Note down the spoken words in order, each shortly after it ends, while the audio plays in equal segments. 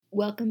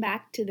Welcome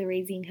back to the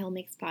Raising Hell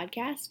Mix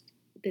podcast.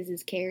 This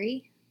is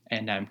Carrie,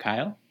 And I'm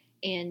Kyle.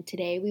 and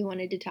today we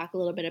wanted to talk a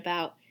little bit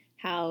about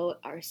how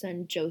our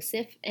son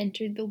Joseph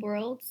entered the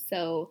world.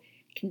 So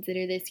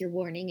consider this your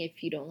warning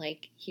if you don't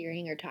like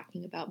hearing or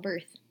talking about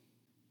birth.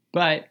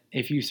 But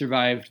if you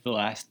survived the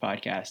last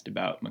podcast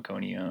about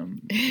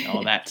meconium and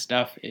all that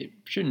stuff, it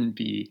shouldn't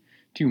be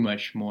too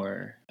much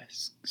more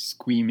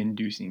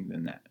squeam-inducing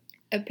than that.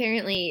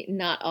 Apparently,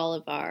 not all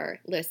of our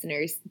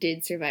listeners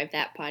did survive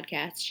that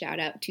podcast. Shout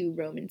out to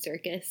Roman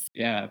Circus.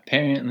 Yeah,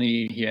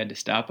 apparently he had to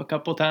stop a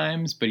couple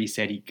times, but he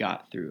said he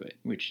got through it,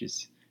 which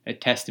is a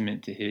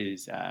testament to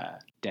his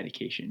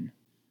dedication.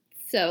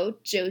 So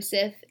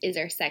Joseph is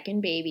our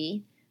second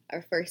baby.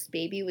 Our first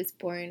baby was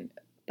born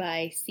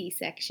by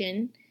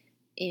C-section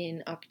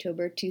in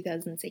October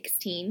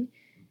 2016.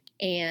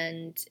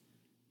 And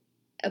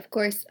of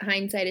course,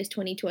 hindsight is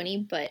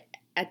 20/20, but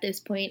at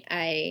this point,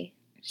 I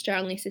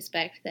strongly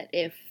suspect that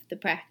if the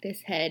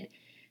practice had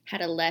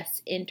a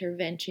less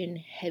intervention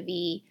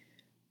heavy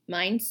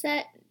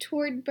mindset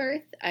toward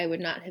birth, I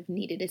would not have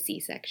needed a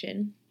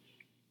C-section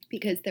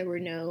because there were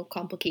no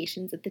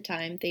complications at the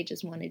time. They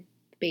just wanted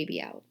the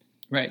baby out.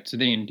 Right, so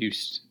they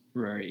induced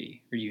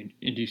Rory, or you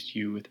induced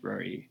you with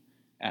Rory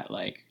at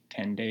like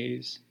 10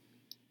 days.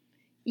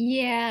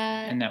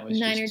 Yeah, And that was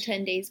 9 just, or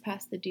 10 days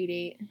past the due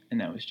date. And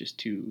that was just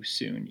too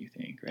soon, you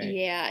think, right?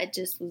 Yeah, it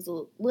just was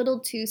a little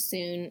too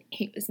soon.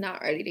 He was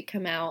not ready to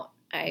come out.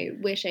 I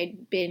wish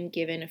I'd been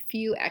given a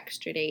few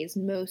extra days.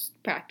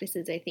 Most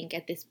practices, I think,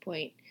 at this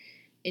point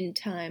in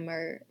time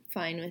are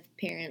fine with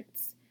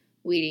parents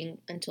waiting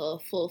until a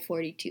full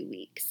 42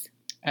 weeks.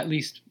 At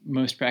least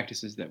most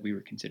practices that we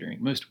were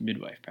considering, most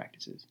midwife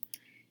practices.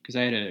 Because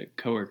I had a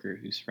coworker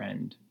whose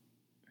friend's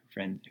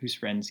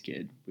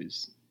kid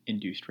was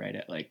induced right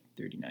at like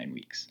 39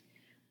 weeks.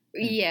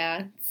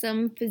 Yeah,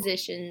 some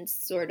physicians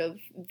sort of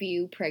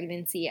view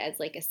pregnancy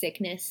as like a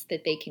sickness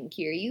that they can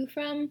cure you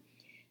from.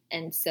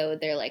 And so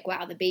they're like,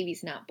 wow, the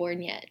baby's not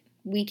born yet.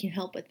 We can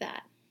help with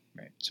that.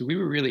 Right. So we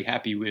were really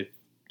happy with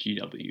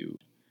GW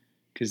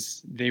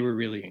because they were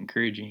really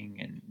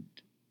encouraging and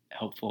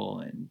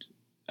helpful, and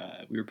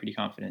we were pretty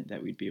confident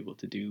that we'd be able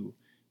to do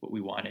what we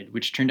wanted,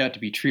 which turned out to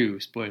be true.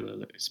 Spoiler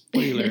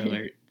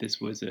alert,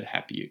 this was a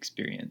happy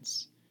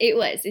experience. It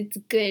was. It's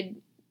a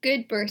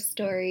good birth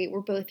story.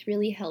 We're both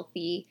really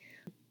healthy.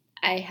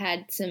 I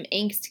had some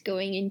angst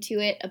going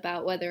into it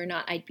about whether or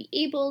not I'd be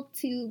able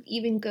to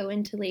even go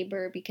into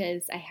labor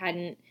because I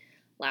hadn't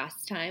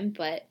last time.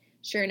 But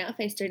sure enough,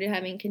 I started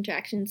having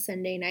contractions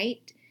Sunday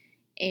night.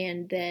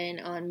 And then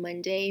on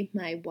Monday,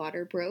 my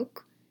water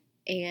broke.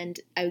 And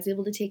I was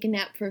able to take a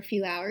nap for a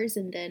few hours.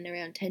 And then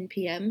around 10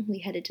 p.m., we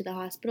headed to the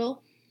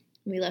hospital.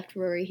 We left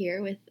Rory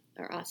here with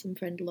our awesome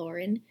friend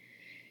Lauren.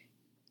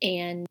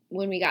 And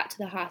when we got to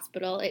the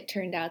hospital, it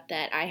turned out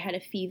that I had a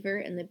fever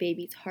and the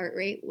baby's heart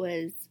rate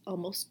was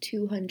almost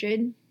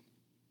 200,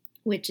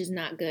 which is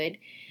not good.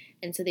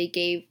 And so they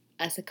gave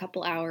us a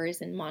couple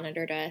hours and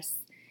monitored us.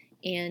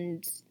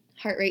 And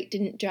heart rate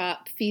didn't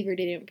drop, fever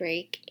didn't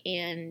break.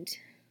 And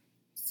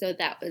so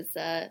that was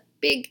a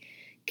big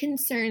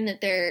concern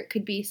that there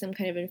could be some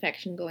kind of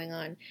infection going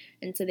on.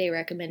 And so they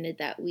recommended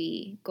that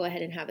we go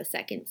ahead and have a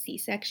second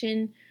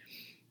C-section.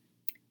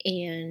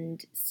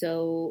 And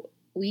so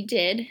we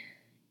did,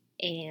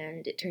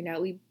 and it turned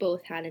out we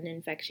both had an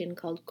infection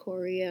called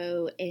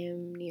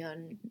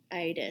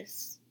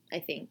chorioamnionitis, I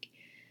think.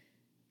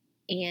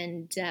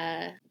 And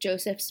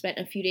Joseph spent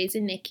a few days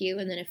in NICU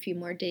and then a few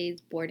more days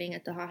boarding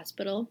at the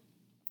hospital.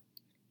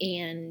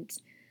 And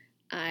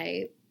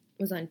I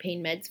was on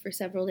pain meds for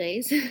several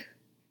days,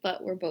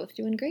 but we're both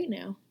doing great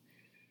now.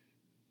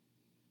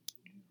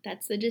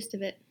 That's the gist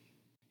of it.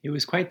 It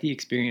was quite the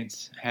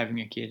experience having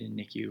a kid in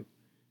NICU.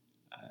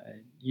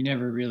 You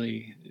never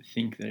really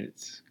think that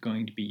it's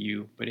going to be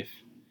you, but if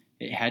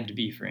it had to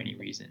be for any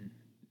reason,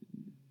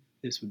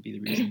 this would be the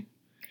reason.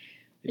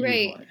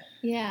 Right.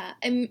 Yeah.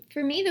 And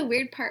for me, the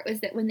weird part was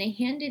that when they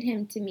handed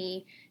him to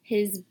me,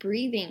 his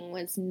breathing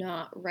was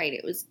not right.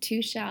 It was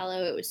too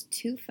shallow. It was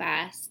too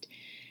fast.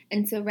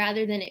 And so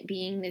rather than it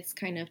being this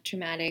kind of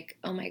traumatic,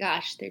 oh my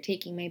gosh, they're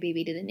taking my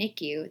baby to the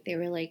NICU, they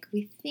were like,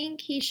 we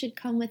think he should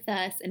come with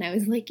us. And I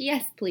was like,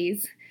 yes,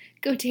 please.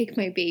 Go take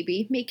my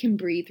baby. Make him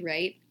breathe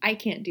right. I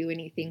can't do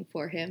anything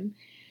for him.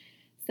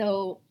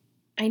 So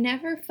I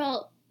never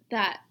felt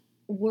that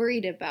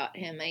worried about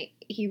him.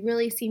 He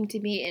really seemed to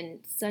be in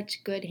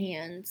such good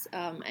hands.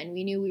 And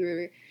we knew we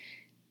were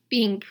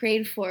being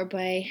prayed for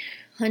by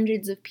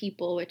hundreds of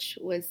people, which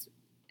was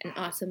an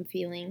awesome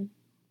feeling.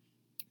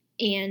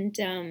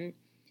 And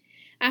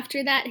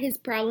after that, his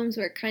problems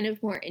were kind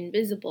of more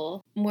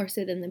invisible, more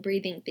so than the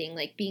breathing thing,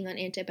 like being on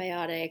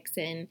antibiotics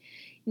and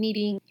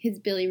needing his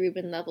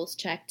bilirubin levels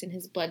checked and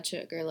his blood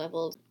sugar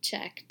levels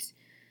checked.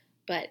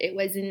 But it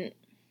wasn't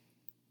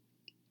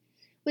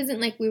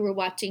like we were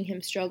watching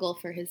him struggle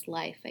for his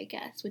life, I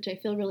guess, which I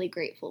feel really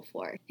grateful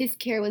for. His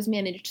care was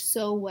managed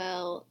so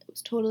well. It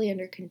was totally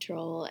under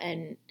control,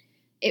 and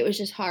it was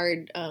just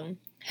hard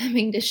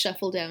having to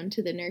shuffle down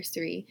to the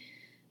nursery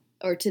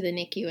or to the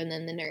NICU and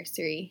then the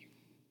nursery.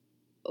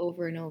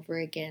 over and over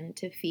again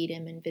to feed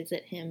him and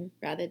visit him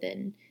rather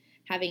than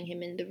having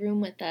him in the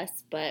room with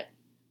us. But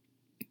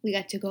we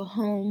got to go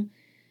home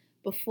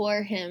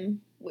before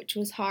him, which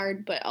was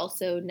hard, but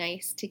also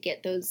nice to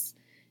get those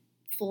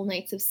full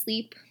nights of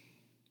sleep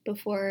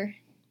before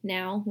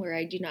now, where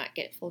I do not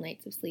get full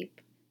nights of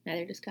sleep.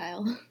 Neither does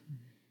Kyle.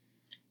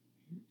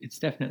 It's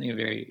definitely a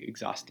very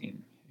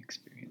exhausting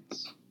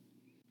experience.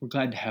 We're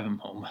glad to have him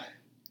home.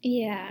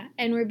 Yeah,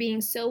 and we're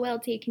being so well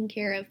taken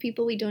care of.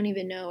 People we don't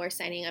even know are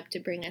signing up to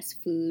bring us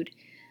food.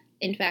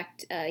 In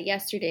fact,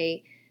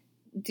 yesterday,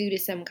 due to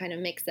some kind of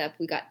mix-up,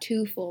 we got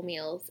 2 full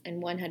meals,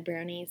 and one had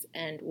brownies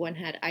and one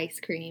had ice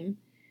cream,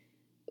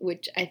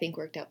 which I think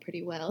worked out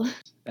pretty well.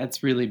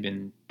 That's really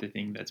been the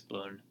thing that's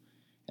blown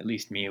at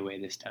least me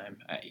away this time.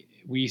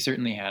 We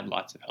certainly had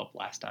lots of help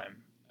last time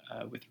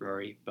with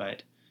Rory,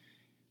 but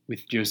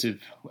with Joseph,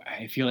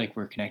 I feel like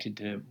we're connected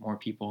to more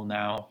people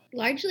now.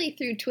 Largely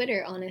through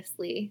Twitter,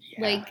 honestly.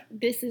 Yeah. Like,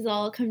 this has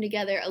all come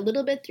together a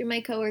little bit through my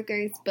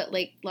coworkers, but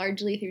like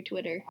largely through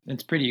Twitter.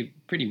 It's pretty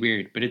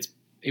weird, but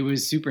it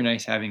was super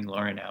nice having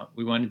Lauren out.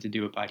 We wanted to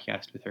do a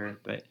podcast with her,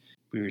 but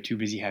we were too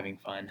busy having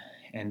fun.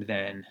 And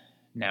then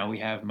now we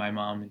have my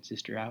mom and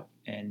sister out,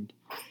 and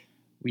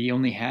we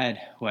only had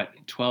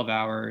 12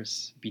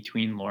 hours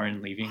between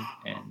Lauren leaving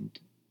and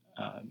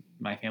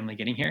my family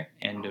getting here,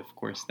 and of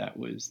course that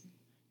was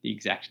the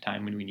exact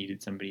time when we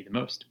needed somebody the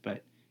most.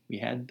 But we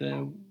had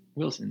the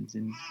Wilsons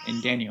and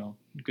Daniel,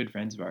 good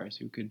friends of ours,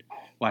 who could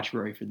watch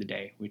Rory for the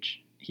day,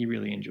 which he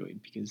really enjoyed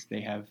because they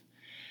have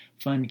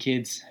fun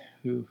kids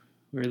who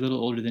are a little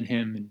older than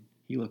him and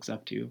he looks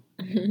up to.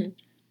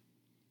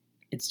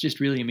 It's just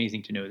really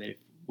amazing to know that if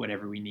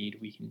whatever we need,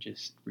 we can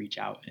just reach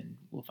out and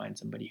we'll find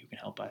somebody who can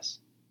help us.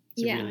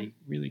 It's a really,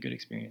 really good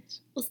experience.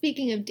 Well,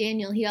 speaking of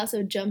Daniel, he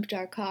also jumped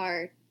our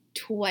car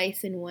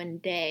twice in one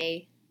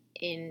day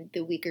in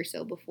the week or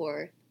so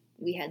before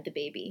we had the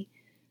baby.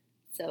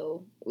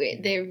 So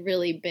there have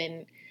really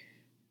been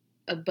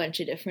a bunch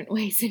of different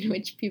ways in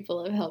which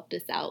people have helped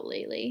us out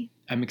lately.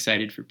 I'm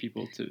excited for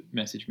people to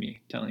message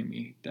me telling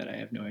me that I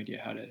have no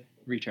idea how to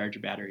recharge a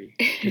battery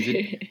because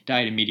it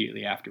died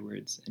immediately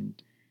afterwards,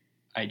 and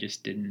I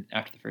just didn't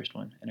after the first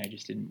one, and I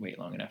just didn't wait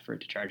long enough for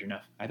it to charge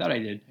enough. I thought I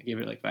did. I gave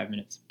it like 5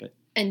 minutes, but.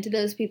 And to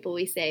those people,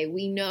 we say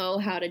we know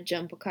how to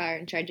jump a car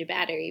and charge a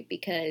battery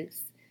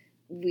because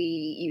we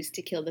used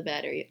to kill the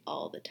battery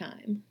all the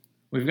time.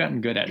 We've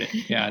gotten good at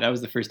it. Yeah, that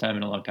was the first time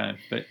in a long time.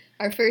 But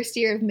our first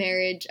year of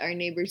marriage, our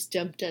neighbors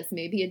jumped us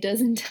maybe a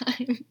dozen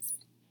times.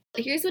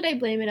 Here's what I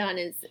blame it on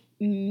is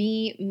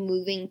me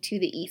moving to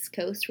the East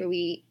Coast where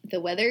the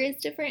weather is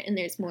different and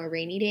there's more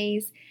rainy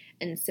days.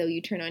 And so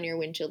you turn on your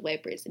windshield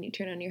wipers and you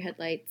turn on your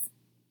headlights.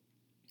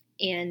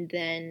 And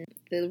then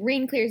the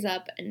rain clears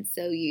up and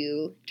so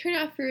you turn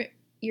off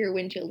your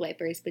windshield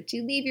wipers, but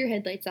you leave your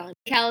headlights on. In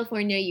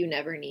California, you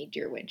never need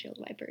your windshield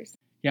wipers.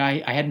 Yeah,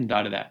 I hadn't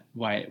thought of that,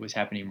 why it was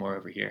happening more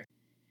over here.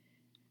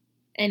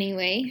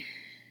 Anyway,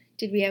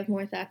 did we have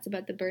more thoughts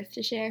about the birth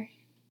to share?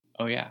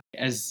 Oh, yeah.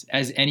 As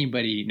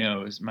anybody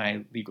knows,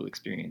 my legal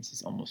experience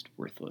is almost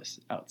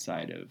worthless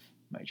outside of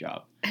my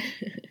job.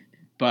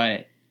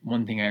 But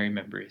one thing I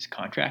remember is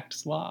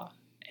contracts law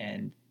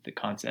and the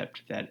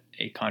concept that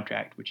a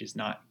contract which is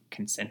not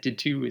consented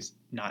to is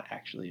not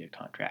actually a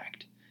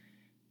contract.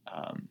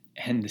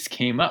 And this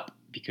came up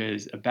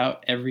because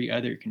about every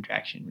other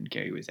contraction when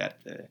Carrie was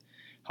at the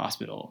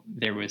hospital,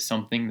 there was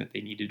something that they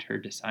needed her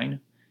to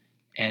sign.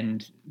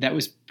 And that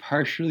was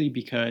partially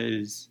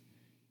because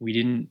we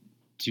didn't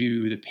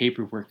do the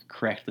paperwork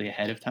correctly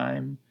ahead of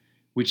time,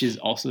 which is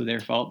also their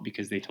fault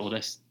because they told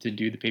us to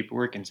do the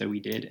paperwork, and so we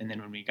did. And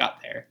then when we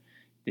got there,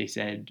 they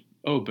said,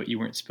 oh, but you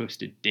weren't supposed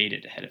to date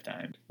it ahead of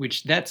time,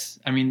 which that's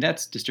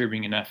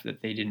disturbing enough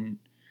that they didn't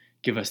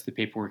give us the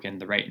paperwork and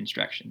the right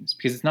instructions,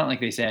 because it's not like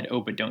they said,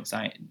 oh, but don't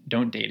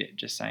date it,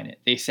 just sign it.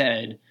 They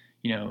said,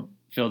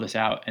 fill this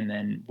out and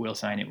then we'll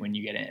sign it when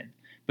you get in.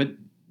 But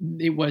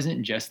it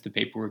wasn't just the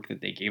paperwork that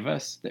they gave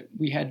us that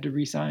we had to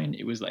re-sign.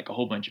 It was like a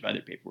whole bunch of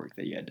other paperwork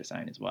that you had to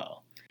sign as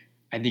well.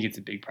 I think it's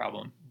a big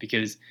problem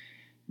because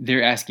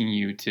they're asking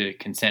you to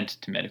consent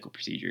to medical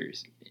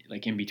procedures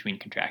like in between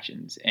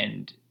contractions,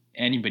 and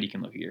anybody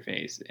can look at your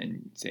face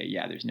and say,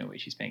 yeah, there's no way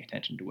she's paying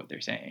attention to what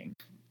they're saying,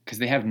 because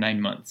they have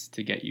 9 months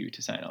to get you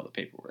to sign all the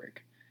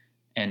paperwork,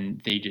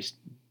 and they just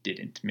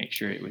didn't make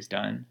sure it was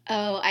done.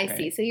 Oh, I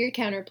see. So your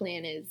counter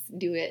plan is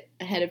do it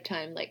ahead of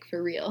time, like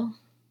for real.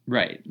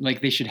 Right.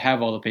 Like they should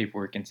have all the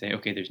paperwork and say,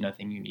 okay, there's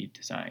nothing you need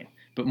to sign.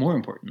 But more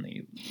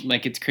importantly,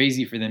 like it's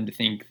crazy for them to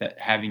think that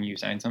having you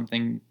sign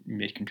something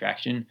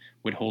mid-contraction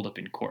would hold up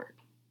in court,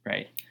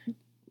 right?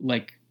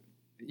 Like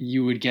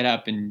you would get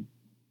up and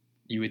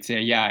you would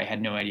say, yeah, I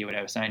had no idea what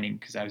I was signing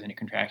because I was in a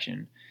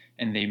contraction,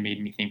 and they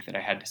made me think that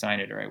I had to sign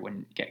it or I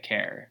wouldn't get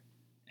care.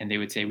 And they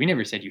would say, we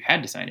never said you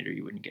had to sign it or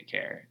you wouldn't get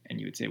care. And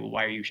you would say, well,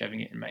 why are you shoving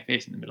it in my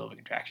face in the middle of a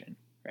contraction,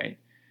 right?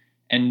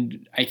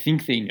 And I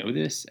think they know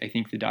this. I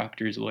think the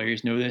doctors,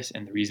 lawyers know this.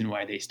 And the reason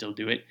why they still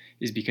do it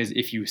is because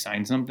if you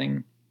sign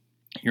something,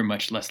 you're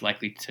much less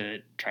likely to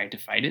try to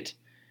fight it.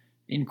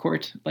 in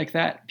court like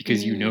that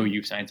because you know Mm.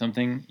 you've signed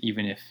something,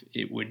 even if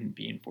it wouldn't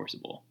be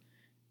enforceable.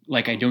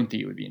 Like, I don't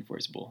think it would be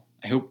enforceable.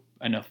 I hope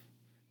enough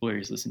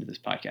lawyers listen to this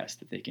podcast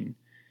that they can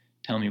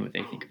tell me what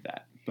they think of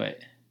that.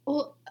 But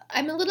Well,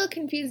 I'm a little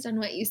confused on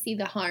what you see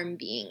the harm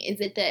being. Is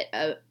it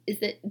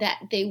that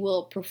they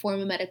will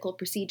perform a medical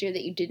procedure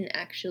that you didn't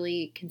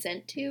actually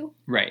consent to?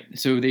 right.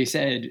 So they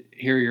said,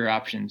 here are your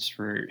options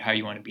for how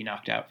you want to be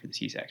knocked out for the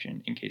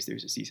C-section in case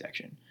there's a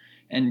C-section.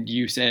 And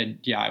you said,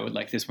 yeah, I would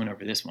like this one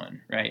over this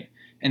one, right?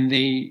 And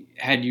they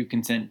had you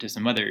consent to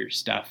some other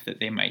stuff that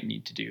they might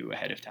need to do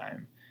ahead of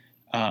time,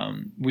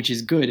 which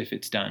is good if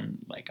it's done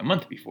like a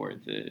month before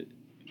the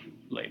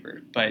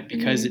labor. But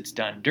because it's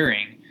done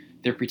during,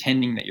 they're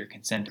pretending that your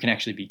consent can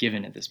actually be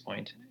given at this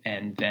point,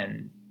 and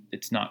then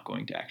it's not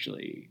going to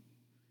actually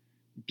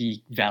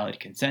be valid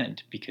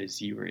consent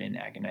because you were in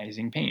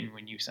agonizing pain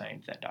when you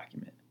signed that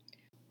document.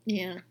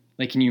 Yeah.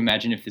 Like, can you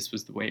imagine if this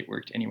was the way it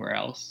worked anywhere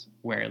else,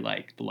 where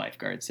like the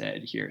lifeguard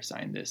said, here,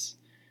 sign this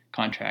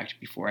contract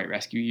before I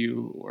rescue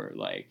you, or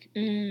like,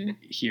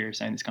 here,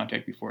 sign this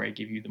contract before I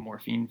give you the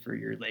morphine for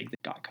your leg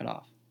that got cut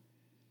off.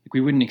 Like,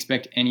 we wouldn't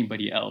expect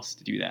anybody else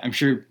to do that. I'm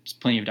sure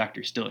plenty of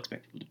doctors still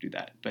expect people to do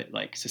that, but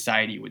like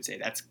society would say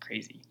that's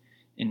crazy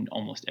in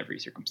almost every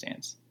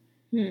circumstance.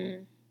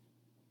 That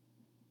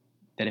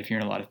if you're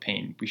in a lot of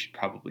pain, we should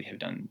probably have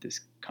done this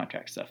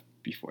contract stuff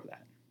before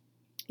that.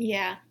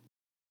 Yeah.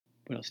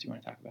 What else do you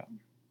want to talk about?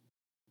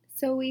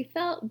 So we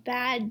felt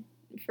bad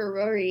for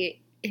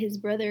Rory. His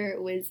brother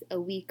was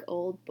a week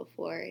old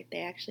before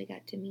they actually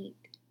got to meet.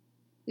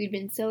 We'd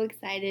been so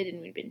excited,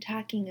 and we'd been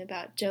talking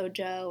about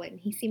JoJo, and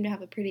he seemed to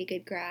have a pretty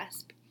good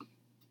grasp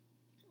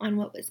on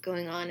what was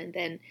going on. And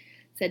then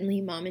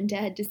suddenly Mom and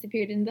Dad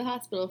disappeared into the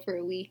hospital for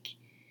a week.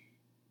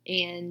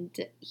 And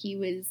he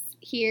was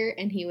here,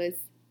 and he was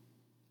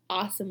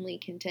awesomely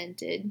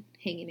contented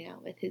hanging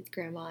out with his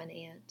grandma and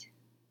aunt,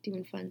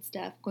 doing fun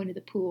stuff, going to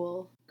the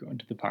pool. Going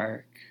to the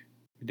park.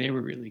 They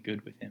were really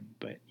good with him,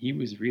 but he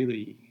was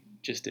really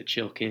just a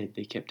chill kid.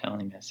 They kept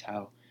telling us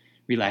how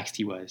relaxed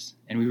he was,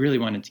 and we really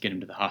wanted to get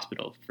him to the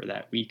hospital for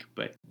that week,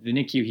 but the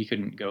NICU, he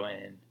couldn't go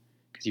in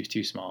because he was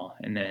too small,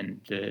 and then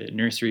the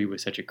nursery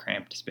was such a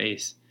cramped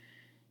space,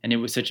 and it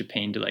was such a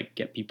pain to like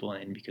get people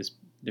in because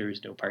there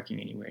was no parking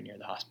anywhere near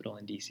the hospital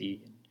in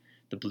DC, and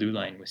the Blue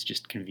Line was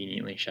just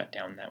conveniently shut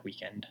down that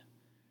weekend,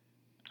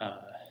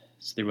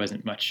 so there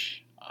wasn't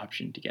much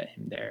option to get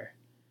him there.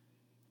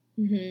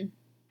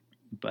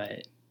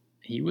 But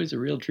he was a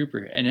real trooper,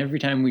 and every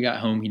time we got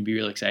home, he'd be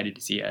real excited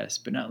to see us,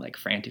 but not like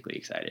frantically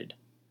excited.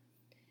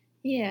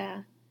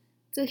 Yeah.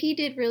 So he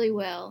did really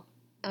well.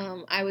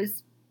 I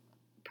was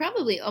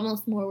probably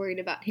almost more worried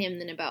about him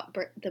than about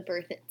the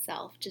birth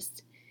itself.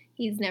 Just,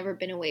 he's never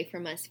been away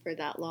from us for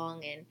that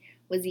long, and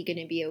was he going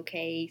to be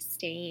okay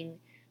staying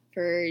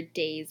for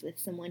days with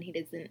someone he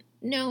doesn't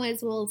know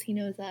as well as he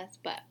knows us?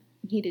 But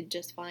he did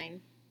just fine.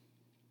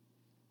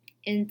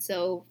 And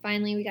so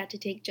finally we got to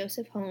take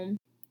Joseph home,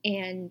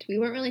 and we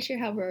weren't really sure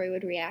how Rory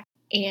would react.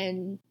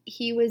 And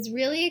he was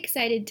really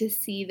excited to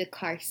see the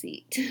car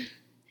seat.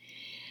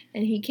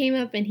 And he came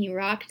up and he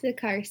rocked the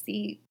car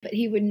seat, but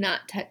he would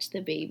not touch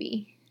the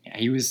baby. Yeah,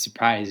 he was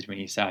surprised when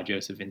he saw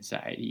Joseph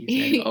inside.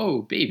 He said,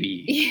 "Oh,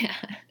 baby."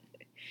 Yeah.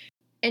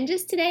 And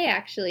just today,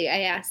 actually,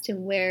 I asked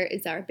him, "Where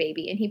is our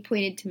baby?" And he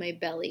pointed to my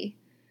belly,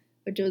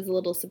 which was a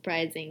little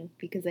surprising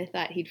because I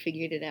thought he'd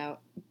figured it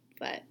out,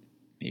 but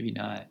maybe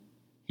not.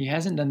 He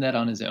hasn't done that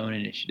on his own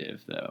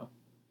initiative, though.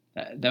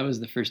 That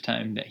was the first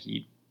time that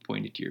he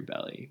pointed to your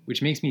belly,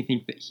 which makes me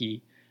think that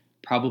he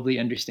probably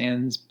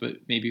understands, but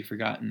maybe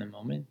forgot in the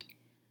moment.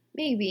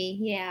 Maybe,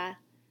 yeah.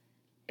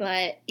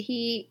 But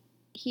he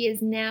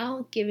has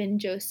now given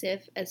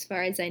Joseph, as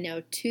far as I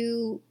know,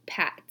 2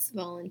 pats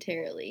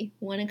voluntarily.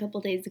 One a couple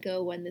days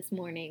ago, one this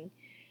morning.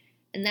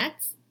 And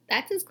that's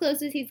as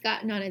close as he's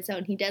gotten on his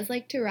own. He does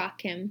like to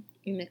rock him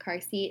in the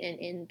car seat and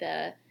in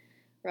the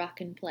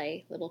rock and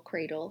play little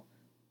cradle.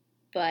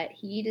 But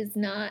he's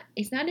not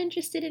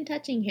interested in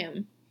touching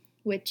him,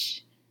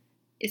 which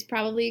is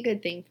probably a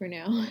good thing for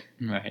now.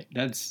 Right.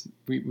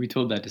 We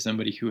told that to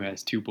somebody who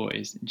has 2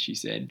 boys, and she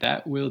said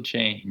that will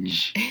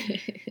change.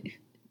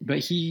 But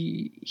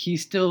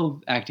he's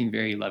still acting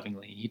very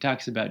lovingly. He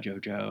talks about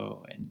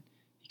JoJo, and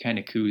he kind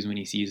of coos when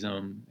he sees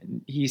him,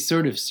 and he's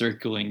sort of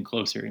circling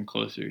closer and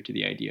closer to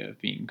the idea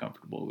of being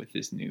comfortable with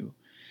this new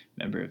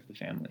member of the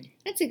family.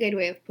 That's a good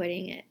way of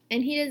putting it.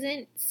 And he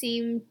doesn't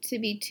seem to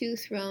be too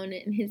thrown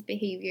in his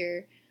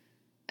behavior.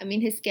 I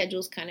mean, his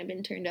schedule's kind of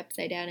been turned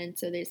upside down, and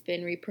so there's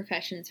been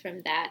repercussions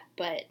from that,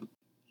 but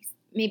he's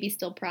maybe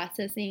still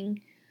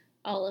processing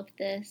all of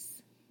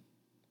this.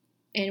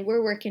 And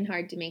we're working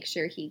hard to make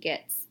sure he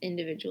gets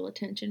individual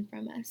attention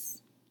from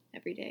us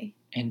every day.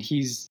 And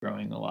he's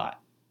growing a lot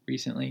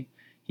recently.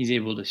 He's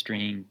able to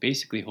string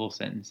basically whole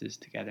sentences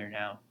together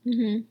now.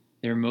 Mm-hmm.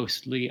 They're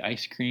mostly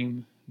ice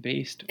cream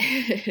based,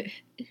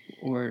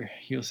 or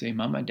he'll say,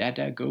 "Mama,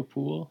 Dada, go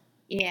pool."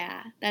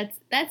 Yeah,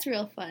 that's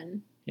real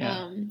fun.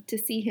 Yeah. To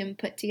see him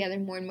put together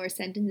more and more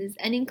sentences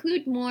and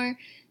include more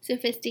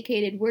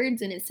sophisticated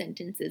words in his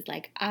sentences,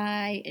 like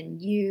I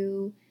and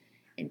you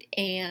kind,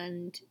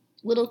 and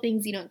little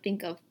things you don't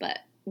think of, but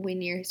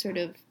when you're sort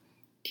of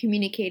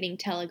communicating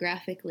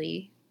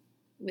telegraphically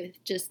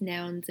with just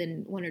nouns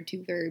and one or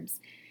two verbs,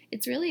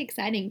 it's really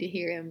exciting to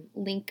hear him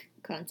link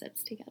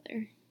concepts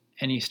together.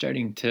 And he's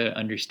starting to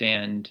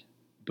understand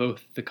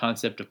both the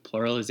concept of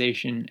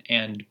pluralization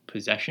and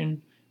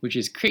possession, which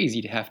is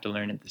crazy to have to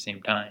learn at the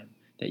same time,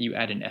 that you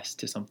add an S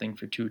to something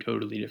for two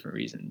totally different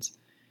reasons.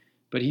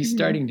 But he's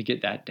starting to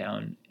get that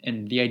down.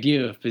 And the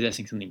idea of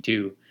possessing something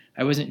too,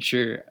 I wasn't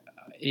sure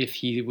if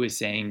he was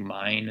saying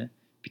mine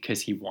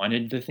because he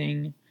wanted the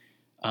thing,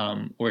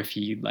 or if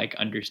he like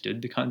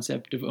understood the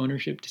concept of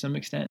ownership to some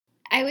extent.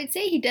 I would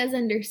say he does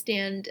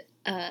understand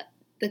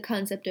the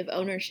concept of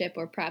ownership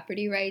or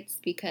property rights,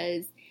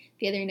 because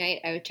the other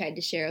night I tried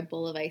to share a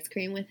bowl of ice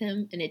cream with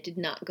him and it did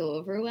not go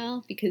over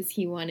well because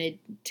he wanted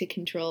to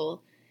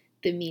control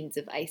the means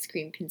of ice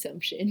cream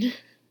consumption.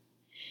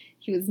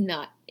 He was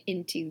not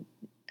into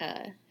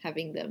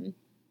having them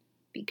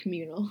be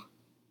communal.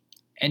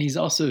 And he's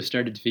also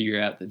started to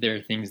figure out that there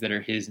are things that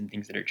are his and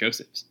things that are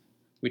Joseph's,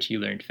 which he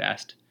learned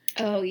fast.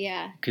 Oh,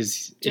 yeah.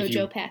 Because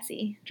Jojo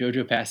Passy.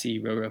 Jojo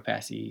Passy, Roro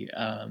Passy,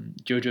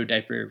 Jojo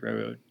Diaper,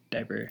 Roro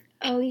Diaper.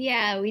 Oh,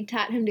 yeah. We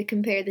taught him to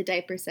compare the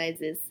diaper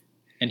sizes.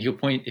 And he'll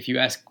point, if you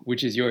ask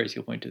which is yours,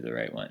 he'll point to the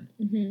right one.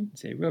 Mm-hmm. And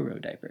say,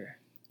 Roro Diaper.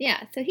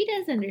 Yeah, so he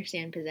does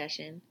understand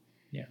possession.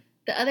 Yeah.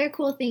 The other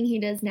cool thing he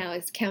does now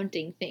is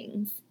counting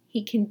things.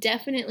 He can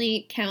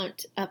definitely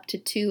count up to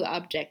 2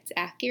 objects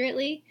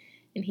accurately,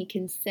 and he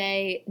can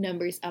say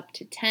numbers up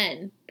to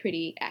 10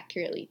 pretty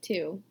accurately,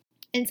 too.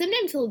 And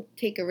sometimes he'll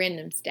take a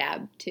random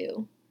stab,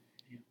 too.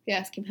 Yeah. If you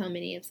ask him how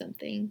many of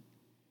something,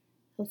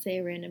 he'll say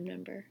a random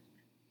number.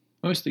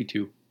 Mostly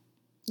 2.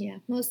 Yeah,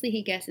 mostly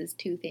he guesses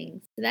 2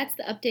 things. So that's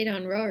the update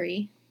on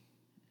Rory.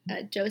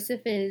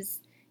 Joseph is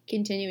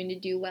continuing to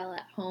do well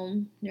at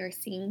home,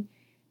 nursing,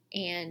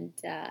 and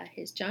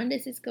his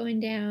jaundice is going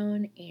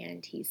down,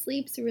 and he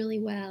sleeps really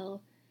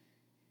well.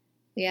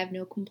 We have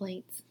no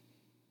complaints.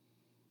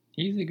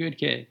 He's a good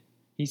kid.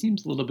 He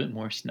seems a little bit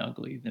more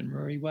snuggly than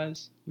Rory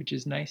was, which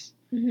is nice.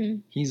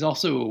 Mm-hmm. He's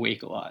also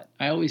awake a lot.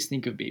 I always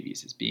think of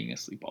babies as being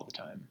asleep all the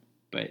time,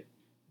 but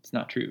it's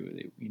not true.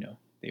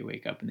 They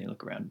wake up and they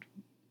look around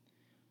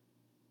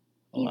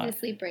a lot. He's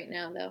asleep right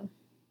now, though.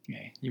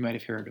 Okay, you might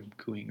have heard him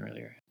cooing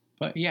earlier.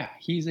 But yeah,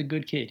 he's a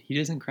good kid. He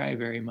doesn't cry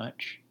very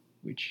much,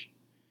 which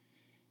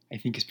I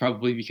think is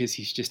probably because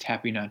he's just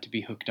happy not to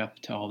be hooked up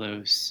to all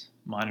those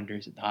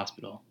monitors at the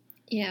hospital.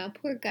 Yeah,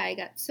 poor guy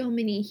got so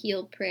many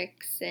heel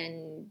pricks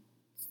and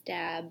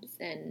stabs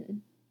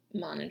and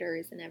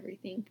monitors and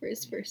everything for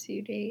his first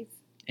few days.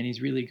 And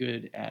he's really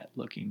good at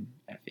looking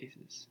at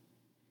faces.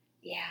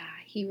 Yeah,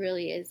 he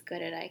really is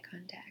good at eye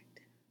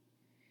contact.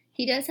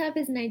 He does have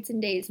his nights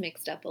and days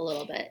mixed up a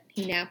little bit.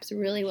 He naps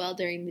really well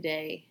during the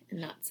day and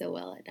not so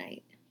well at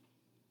night.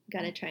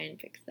 Gotta try and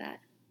fix that.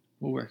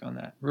 We'll work on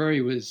that.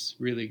 Rory was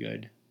really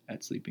good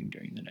at sleeping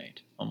during the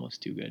night.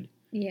 Almost too good.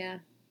 Yeah.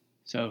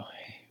 So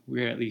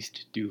we're at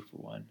least due for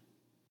one.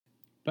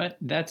 But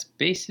that's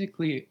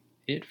basically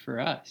it for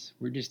us.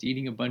 We're just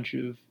eating a bunch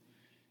of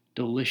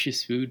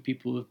delicious food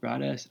people have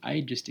brought us.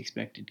 I just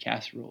expected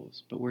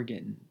casseroles, but we're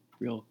getting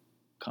real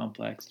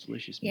complex,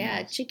 delicious meals.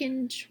 Yeah,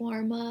 chicken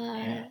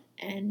shawarma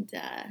and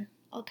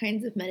all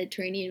kinds of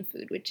Mediterranean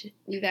food, which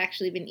we've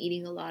actually been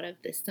eating a lot of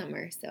this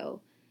summer,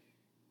 so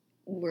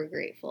we're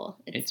grateful.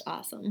 It's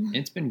awesome.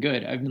 It's been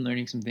good. I've been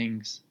learning some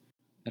things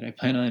that I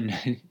plan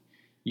on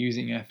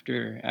using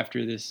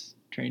after this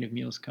train of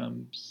meals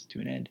comes to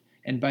an end.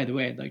 And by the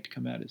way, I'd like to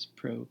come out as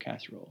pro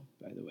casserole,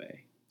 by the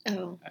way.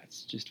 Oh.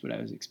 That's just what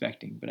I was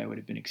expecting, but I would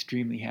have been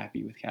extremely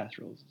happy with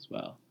casseroles as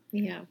well.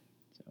 Yeah.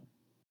 So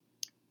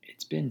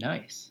it's been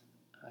nice.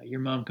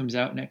 Your mom comes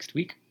out next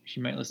week. She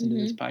might listen to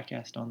this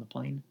podcast on the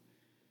plane.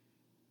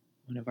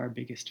 One of our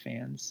biggest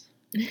fans.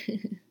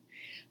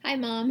 Hi,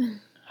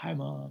 Mom. Hi,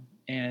 Mom.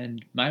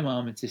 And my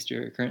mom and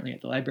sister are currently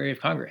at the Library of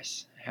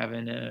Congress,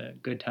 having a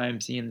good time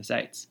seeing the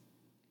sights.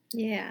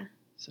 Yeah.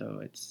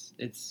 So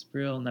it's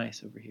real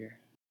nice over here.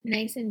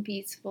 Nice and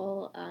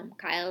peaceful.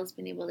 Kyle's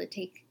been able to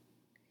take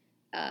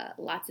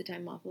lots of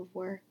time off of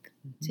work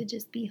to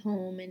just be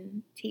home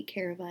and take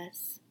care of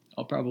us.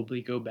 I'll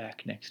probably go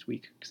back next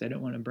week because I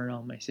don't want to burn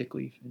all my sick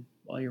leave and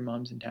while your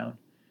mom's in town.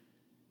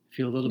 I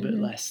feel a little bit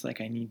less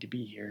like I need to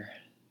be here.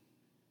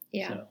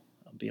 Yeah. So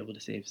I'll be able to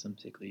save some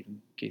sick leave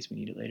in case we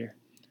need it later.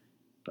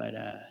 But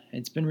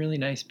it's been really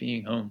nice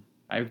being home.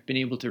 I've been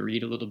able to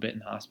read a little bit in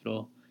the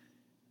hospital.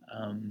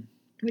 What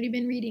have you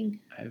been reading?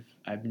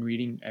 I've been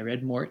reading. I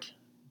read Mort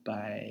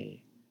by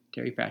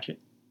Terry Pratchett.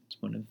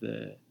 It's one of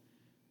the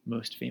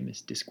most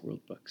famous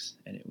Discworld books,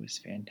 and it was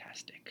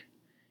fantastic.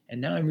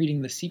 And now I'm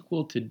reading the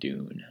sequel to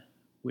Dune,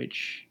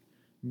 which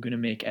I'm going to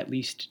make at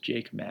least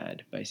Jake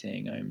mad by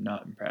saying I'm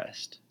not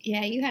impressed.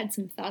 Yeah, you had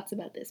some thoughts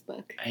about this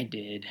book. I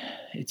did.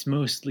 It's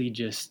mostly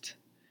just...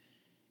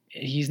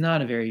 He's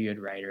not a very good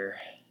writer.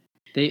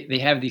 They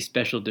have these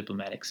special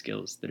diplomatic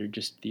skills that are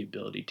just the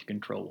ability to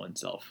control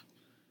oneself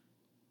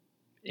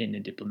in a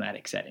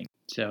diplomatic setting.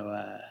 So,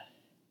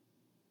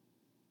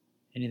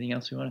 anything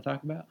else we want to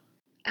talk about?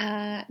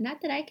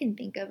 Not that I can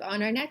think of.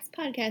 On our next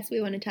podcast,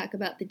 we want to talk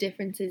about the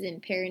differences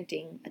in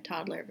parenting a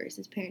toddler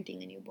versus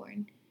parenting a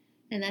newborn.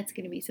 And that's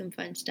going to be some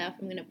fun stuff.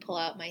 I'm going to pull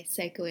out my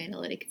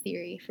psychoanalytic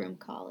theory from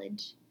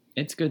college.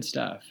 It's good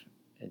stuff.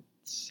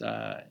 It's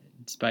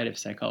in spite of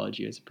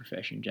psychology as a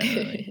profession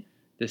generally,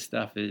 this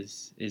stuff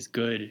is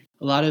good.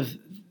 A lot of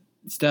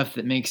stuff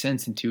that makes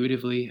sense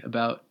intuitively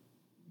about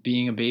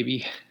being a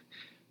baby,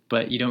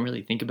 but you don't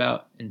really think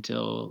about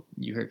until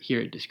you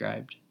hear it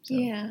described. So.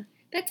 Yeah,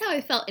 that's how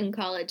I felt in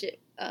college.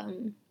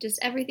 Just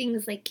everything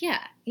was like,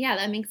 yeah,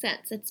 that makes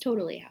sense. That's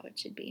totally how it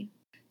should be.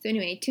 So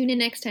anyway, tune in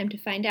next time to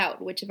find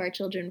out which of our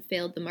children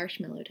failed the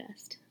marshmallow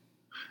test.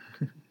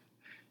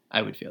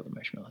 I would fail the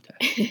marshmallow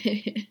test.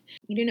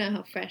 You don't know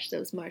how fresh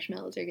those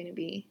marshmallows are going to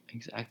be.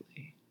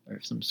 Exactly. Or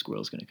if some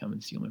squirrel's going to come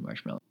and steal my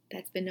marshmallow.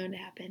 That's been known to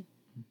happen.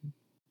 Mm-hmm.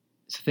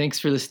 So thanks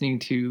for listening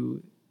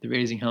to the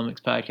Raising Helmets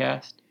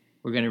podcast.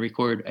 We're going to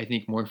record, I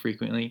think, more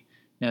frequently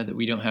now that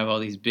we don't have all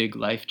these big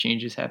life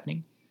changes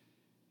happening.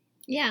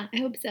 Yeah, I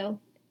hope so.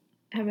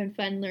 Having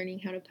fun learning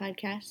how to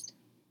podcast.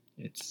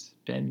 It's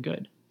been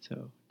good.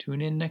 So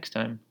tune in next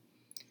time.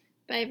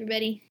 Bye,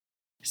 everybody.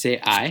 Say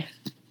I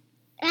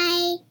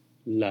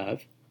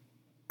love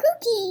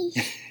cookies.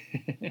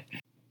 Do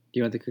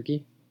you want the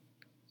cookie?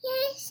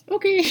 Yes.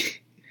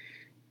 Okay.